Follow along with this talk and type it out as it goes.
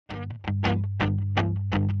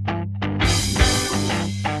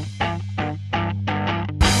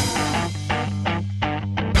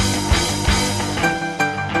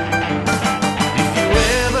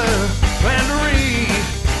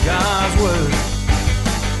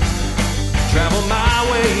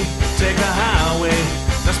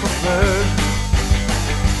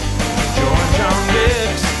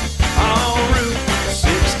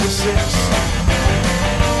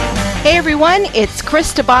everyone, it's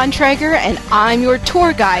Krista Bontrager, and I'm your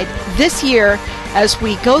tour guide this year as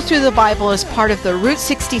we go through the Bible as part of the Route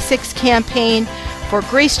 66 campaign for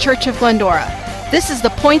Grace Church of Glendora. This is the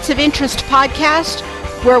Points of Interest podcast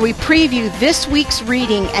where we preview this week's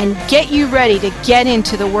reading and get you ready to get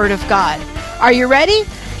into the Word of God. Are you ready?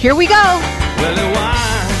 Here we go. Well, it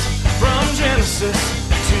winds from Genesis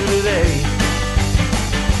to today.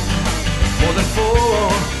 More than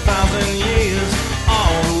 4,000 years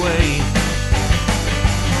all the way.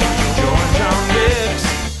 George John Dix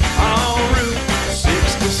on Route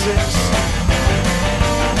 66.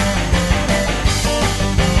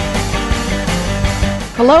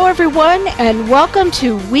 Hello, everyone, and welcome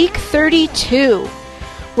to week 32.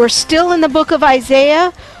 We're still in the book of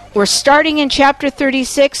Isaiah. We're starting in chapter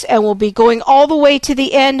 36, and we'll be going all the way to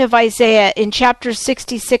the end of Isaiah in chapter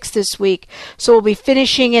 66 this week. So we'll be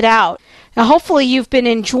finishing it out. Now, hopefully you've been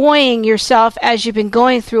enjoying yourself as you've been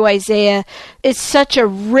going through Isaiah. It's such a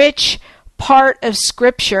rich part of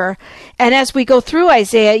Scripture. And as we go through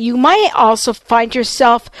Isaiah, you might also find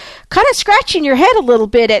yourself kind of scratching your head a little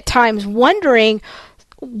bit at times, wondering,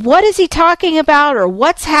 what is he talking about, or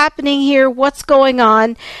what's happening here, what's going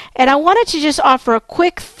on? And I wanted to just offer a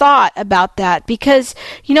quick thought about that because,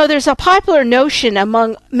 there's a popular notion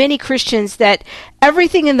among many Christians that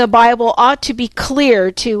everything in the Bible ought to be clear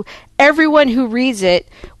to everyone who reads it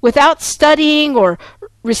without studying or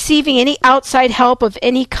receiving any outside help of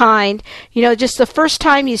any kind. Just the first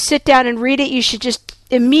time you sit down and read it, you should just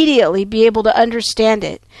immediately be able to understand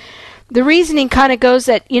it. The reasoning kind of goes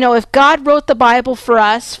that, if God wrote the Bible for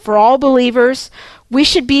us, for all believers, we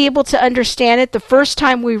should be able to understand it the first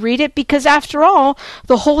time we read it because, after all,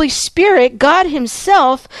 the Holy Spirit, God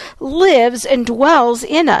Himself, lives and dwells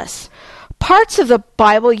in us. Parts of the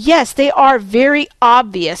Bible, yes, they are very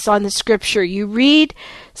obvious on the Scripture. You read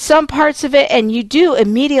some parts of it and you do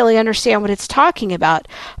immediately understand what it's talking about.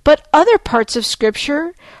 But other parts of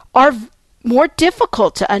Scripture are more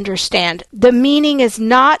difficult to understand. The meaning is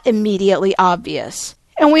not immediately obvious.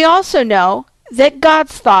 And we also know that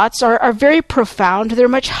God's thoughts are very profound. They're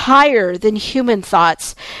much higher than human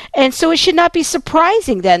thoughts. And so it should not be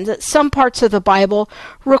surprising then that some parts of the Bible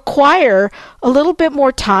require a little bit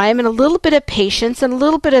more time and a little bit of patience and a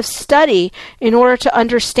little bit of study in order to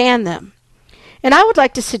understand them. And I would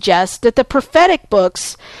like to suggest that the prophetic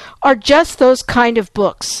books are just those kind of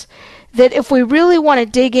books, that if we really want to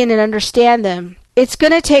dig in and understand them, it's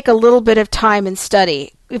going to take a little bit of time and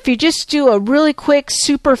study. If you just do a really quick,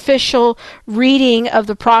 superficial reading of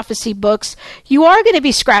the prophecy books, you are going to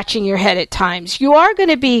be scratching your head at times. You are going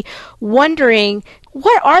to be wondering,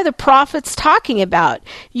 what are the prophets talking about?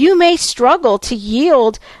 You may struggle to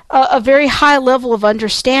yield a very high level of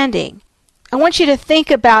understanding. I want you to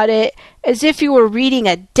think about it as if you were reading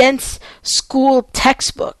a dense school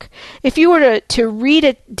textbook. If you were to read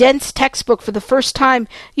a dense textbook for the first time,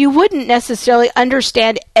 you wouldn't necessarily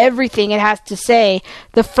understand everything it has to say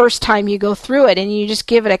the first time you go through it, and you just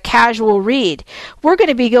give it a casual read. We're going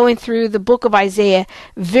to be going through the book of Isaiah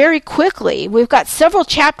very quickly. We've got several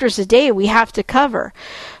chapters a day we have to cover.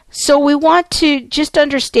 So we want to just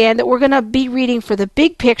understand that we're going to be reading for the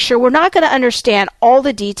big picture. We're not going to understand all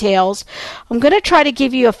the details. I'm going to try to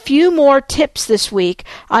give you a few more tips this week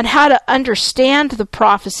on how to understand the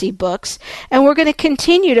prophecy books. And we're going to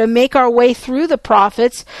continue to make our way through the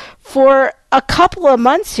prophets for a couple of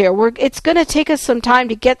months here. It's going to take us some time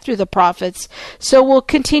to get through the prophets. So we'll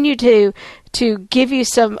continue to give you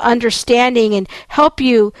some understanding and help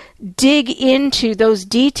you dig into those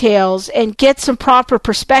details and get some proper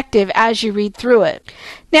perspective as you read through it.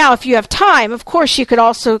 Now, if you have time, of course, you could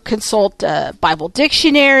also consult Bible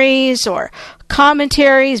dictionaries or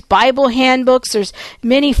commentaries, Bible handbooks. There's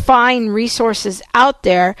many fine resources out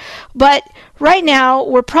there. But right now,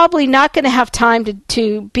 we're probably not going to have time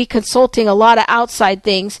to be consulting a lot of outside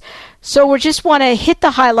things. So we just want to hit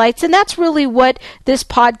the highlights, and that's really what this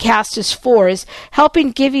podcast is for, is helping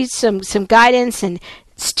give you some guidance and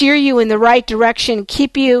steer you in the right direction,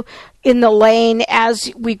 keep you in the lane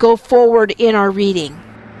as we go forward in our reading.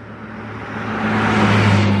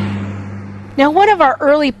 Now, one of our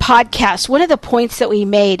early podcasts, one of the points that we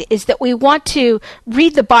made is that we want to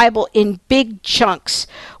read the Bible in big chunks.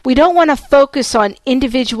 We don't want to focus on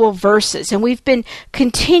individual verses, and we've been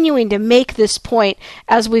continuing to make this point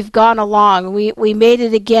as we've gone along. We made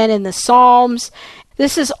it again in the Psalms.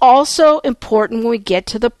 This is also important when we get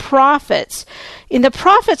to the prophets. In the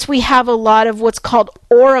prophets, we have a lot of what's called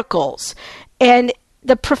oracles, and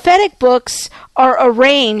the prophetic books are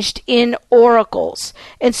arranged in oracles.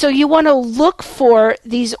 And so you want to look for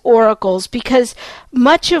these oracles because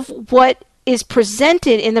much of what is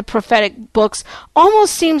presented in the prophetic books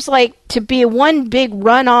almost seems like to be one big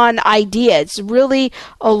run-on idea. It's really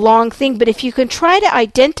a long thing, but if you can try to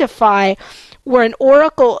identify where an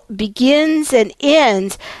oracle begins and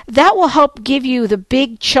ends, that will help give you the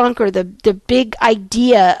big chunk or the big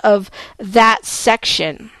idea of that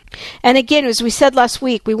section. And again, as we said last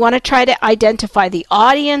week, we want to try to identify the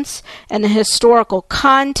audience and the historical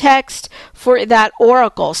context for that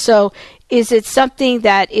oracle. So is it something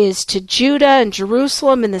that is to Judah and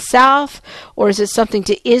Jerusalem in the south, or is it something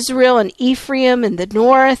to Israel and Ephraim in the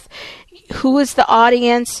north? Who is the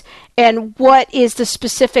audience, and what is the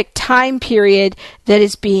specific time period that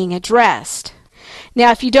is being addressed?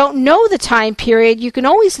 Now, if you don't know the time period, you can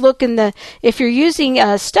always look if you're using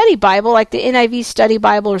a study Bible, like the NIV Study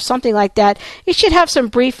Bible or something like that, it should have some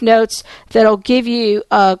brief notes that'll give you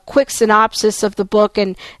a quick synopsis of the book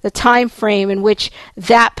and the time frame in which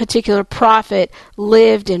that particular prophet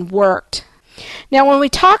lived and worked. Now, when we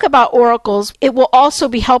talk about oracles, it will also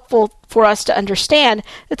be helpful for us to understand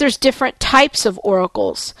that there's different types of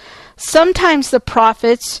oracles. Sometimes the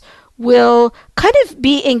prophets will kind of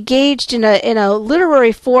be engaged in a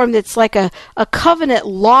literary form that's like a covenant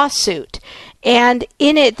lawsuit. And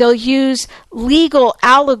in it, they'll use legal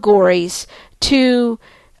allegories to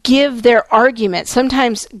give their argument.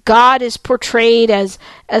 Sometimes God is portrayed as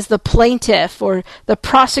the plaintiff or the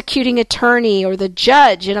prosecuting attorney or the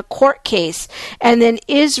judge in a court case, and then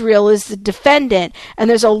Israel is the defendant, and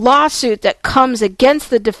there's a lawsuit that comes against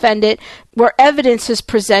the defendant where evidence is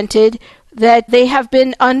presented that they have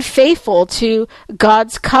been unfaithful to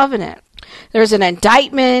God's covenant. There's an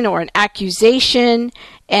indictment or an accusation,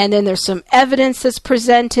 and then there's some evidence that's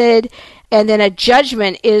presented, and then a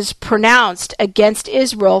judgment is pronounced against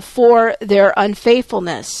Israel for their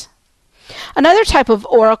unfaithfulness. Another type of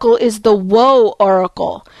oracle is the woe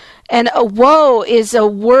oracle. And a woe is a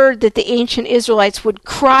word that the ancient Israelites would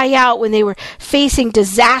cry out when they were facing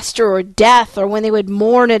disaster or death, or when they would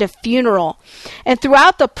mourn at a funeral. And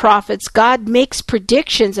throughout the prophets, God makes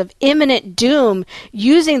predictions of imminent doom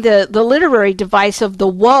using the literary device of the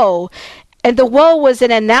woe. And the woe was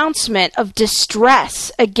an announcement of distress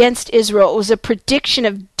against Israel. It was a prediction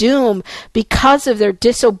of doom because of their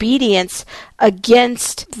disobedience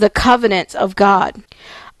against the covenant of God.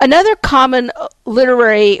 Another common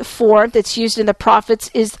literary form that's used in the prophets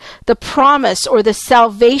is the promise or the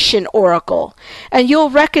salvation oracle. And you'll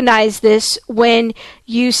recognize this when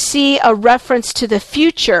you see a reference to the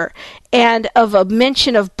future and of a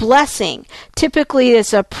mention of blessing. Typically,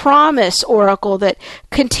 it's a promise oracle that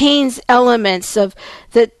contains elements of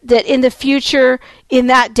that in the future, in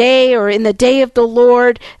that day or in the day of the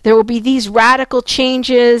Lord, there will be these radical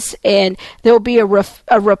changes, and there will be a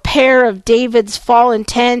repair of David's fallen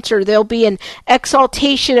tent, or there'll be an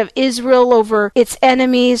exaltation of Israel over its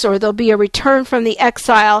enemies, or there'll be a return from the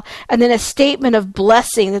exile, and then a statement of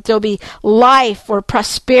blessing, that there'll be life or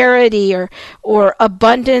prosperity or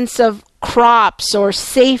abundance of crops or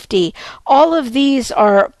safety. All of these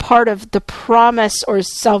are part of the promise or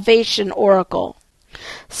salvation oracle.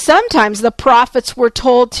 Sometimes the prophets were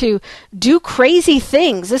told to do crazy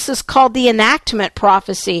things. This is called the enactment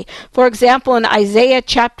prophecy. For example, in Isaiah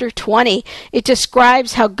chapter 20, it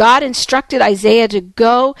describes how God instructed Isaiah to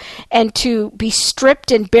go and to be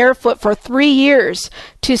stripped and barefoot for 3 years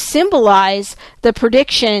to symbolize the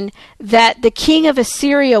prediction that the king of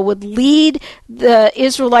Assyria would lead the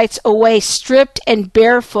Israelites away stripped and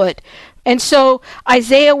barefoot. And so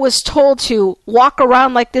Isaiah was told to walk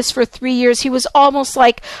around like this for 3 years. He was almost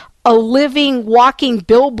like a living, walking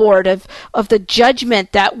billboard of the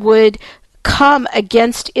judgment that would come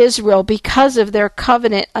against Israel because of their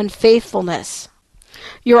covenant unfaithfulness.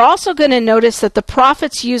 You're also going to notice that the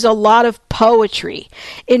prophets use a lot of poetry.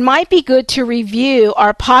 It might be good to review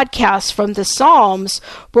our podcast from the Psalms,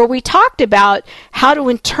 where we talked about how to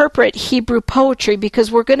interpret Hebrew poetry,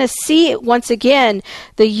 because we're going to see once again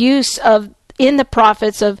the use of in the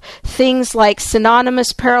prophets of things like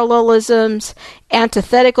synonymous parallelisms,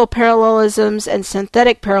 antithetical parallelisms, and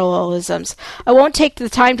synthetic parallelisms. I won't take the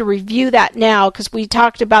time to review that now because we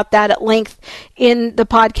talked about that at length in the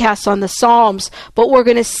podcast on the Psalms, but we're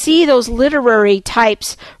going to see those literary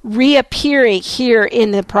types reappearing here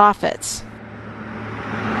in the prophets.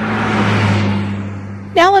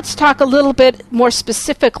 Now let's talk a little bit more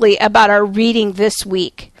specifically about our reading this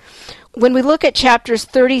week. When we look at chapters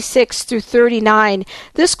 36 through 39,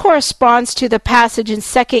 this corresponds to the passage in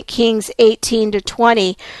 2 Kings 18 to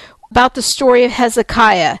 20 about the story of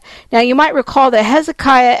Hezekiah. Now you might recall that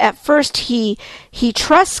Hezekiah at first he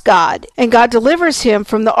trusts God, and God delivers him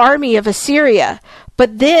from the army of Assyria.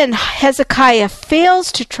 But then Hezekiah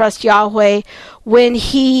fails to trust Yahweh when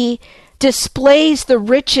he displays the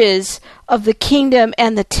riches of the kingdom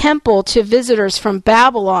and the temple to visitors from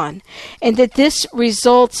Babylon, and that this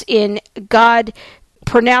results in God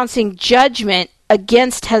pronouncing judgment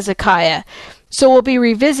against Hezekiah. So we'll be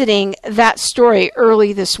revisiting that story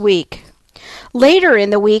early this week. Later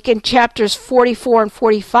in the week, in chapters 44 and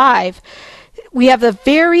 45, we have a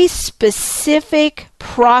very specific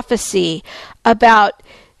prophecy about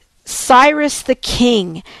Cyrus the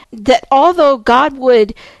king, that although God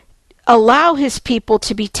would allow his people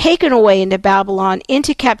to be taken away into Babylon,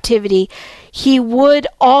 into captivity, he would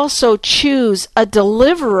also choose a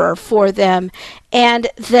deliverer for them, and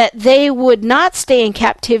that they would not stay in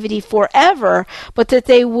captivity forever, but that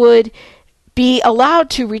they would be allowed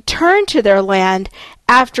to return to their land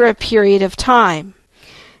after a period of time.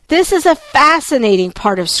 This is a fascinating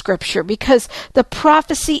part of Scripture because the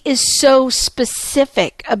prophecy is so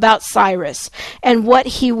specific about Cyrus and what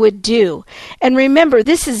he would do. And remember,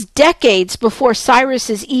 this is decades before Cyrus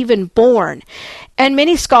is even born. And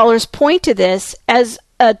many scholars point to this as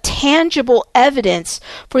a tangible evidence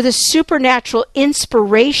for the supernatural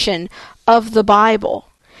inspiration of the Bible.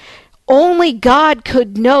 Only God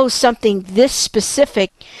could know something this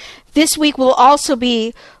specific. This week we'll also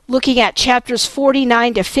be looking at chapters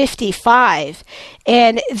 49 to 55.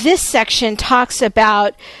 And this section talks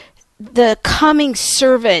about the coming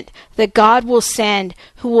servant that God will send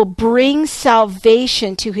who will bring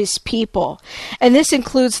salvation to his people. And this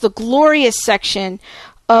includes the glorious section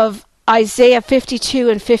of Isaiah 52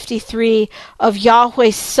 and 53 of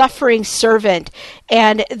Yahweh's suffering servant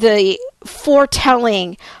and the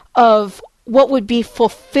foretelling of what would be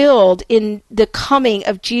fulfilled in the coming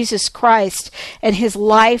of Jesus Christ and his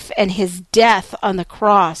life and his death on the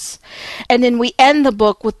cross. And then we end the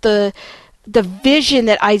book with the vision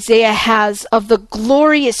that Isaiah has of the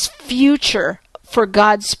glorious future for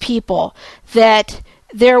God's people, that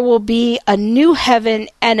there will be a new heaven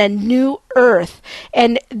and a new earth.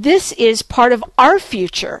 And this is part of our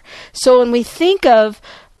future. So when we think of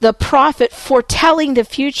the prophet foretelling the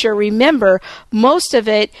future, remember, most of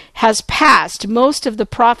it has passed. Most of the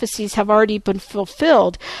prophecies have already been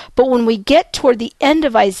fulfilled. But when we get toward the end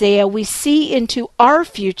of Isaiah, we see into our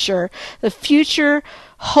future, the future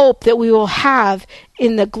hope that we will have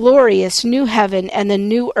in the glorious new heaven and the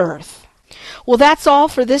new earth. Well, that's all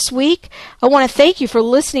for this week. I want to thank you for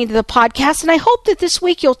listening to the podcast, and I hope that this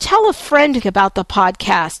week you'll tell a friend about the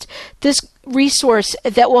podcast, this resource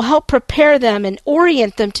that will help prepare them and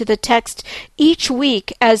orient them to the text each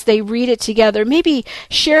week as they read it together. Maybe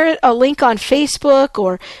share a link on Facebook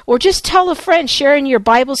or just tell a friend, share in your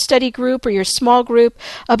Bible study group or your small group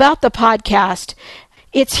about the podcast.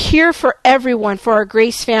 It's here for everyone, for our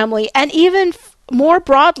Grace family, and even more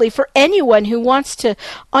broadly for anyone who wants to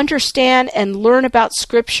understand and learn about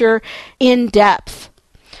Scripture in depth.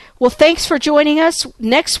 Well, thanks for joining us.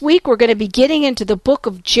 Next week, we're going to be getting into the book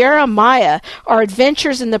of Jeremiah. Our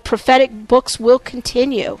adventures in the prophetic books will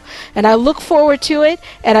continue. And I look forward to it,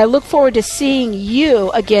 and I look forward to seeing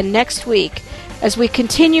you again next week as we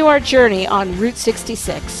continue our journey on Route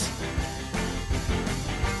 66.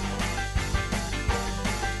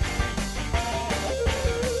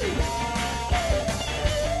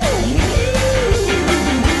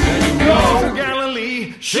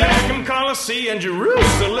 Shechem, Colosseum, and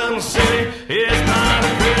Jerusalem city is kind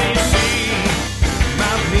of pretty, you see.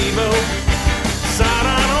 Mount Nebo,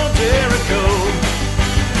 Sidon or Jericho,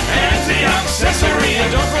 Antioch, Caesarea,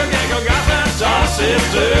 don't forget Golgotha, Tarsus,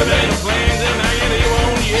 Durban, the flames, and agony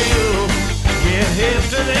won't yield. Get hip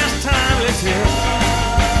to this timeless hip.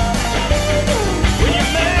 When you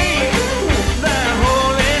make that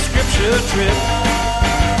holy scripture trip.